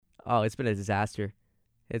Oh, it's been a disaster.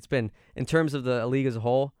 It's been in terms of the league as a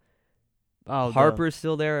whole. Oh, Harper's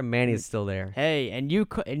still there, and Manny's still there. Hey, and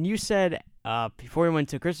you said before we went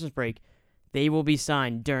to Christmas break, they will be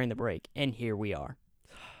signed during the break, and here we are.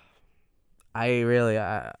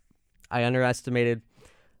 I underestimated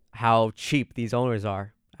how cheap these owners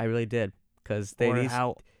are. I really did because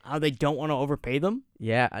How they don't want to overpay them.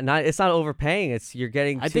 it's not overpaying. It's you're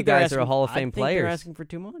getting I two think guys that are Hall of I Fame think players. they're asking for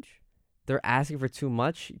too much. They're asking for too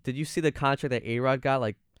much. Did you see the contract that A-Rod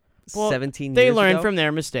got 17 They years learned ago? from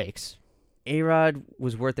their mistakes. A-Rod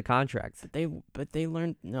was worth the contract. But they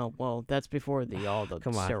learned no. Well, that's before all the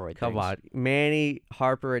Come on, steroid come things. on. Manny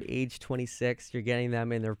Harper at age 26, you're getting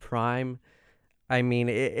them in their prime. I mean,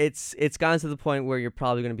 it's gotten to the point where you're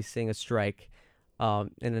probably going to be seeing a strike,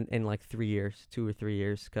 in like 3 years, 2 or 3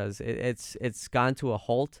 years, because it's gone to a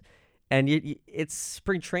halt, and it's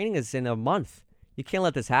spring training is in a month. You can't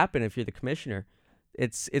let this happen if you're the commissioner.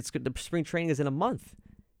 It's the spring training is in a month.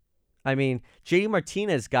 I mean, JD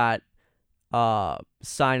Martinez got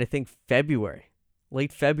signed, I think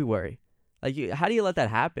late February. How do you let that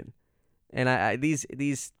happen? And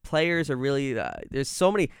these players are really there's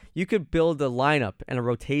so many. You could build a lineup and a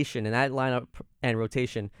rotation, and that lineup and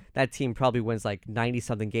rotation, that team probably wins like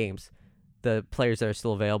 90-something games. The players that are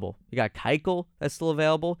still available. You got Keuchel that's still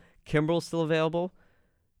available. Kimbrel's still available.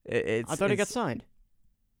 I thought he got signed.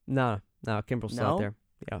 No, Kimbrel's still out No? there.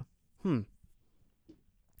 Yeah. Hmm.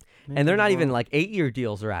 And they're not even like 8-year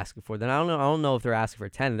deals they're asking for. Then I don't know if they're asking for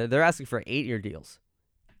 10. They're asking for 8-year deals.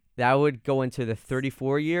 That would go into the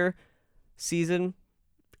 34-year season,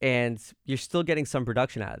 and you're still getting some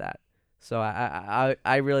production out of that. So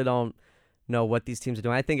I really don't know what these teams are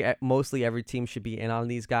doing. I think mostly every team should be in on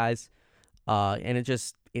these guys. And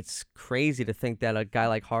it's crazy to think that a guy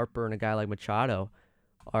like Harper and a guy like Machado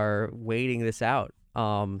are waiting this out.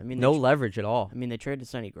 No leverage at all. I mean, they traded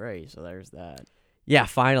Sonny Gray, so there's that. Yeah,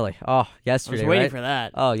 finally. Oh, yesterday. I was waiting right? for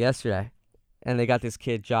that. Oh, yesterday. And they got this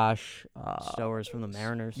kid, Josh Stowers from the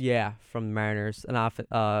Mariners. Yeah, from the Mariners, an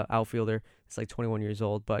outfielder. It's like 21 years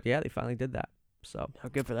old, but yeah, they finally did that. So How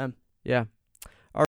good for them. yeah,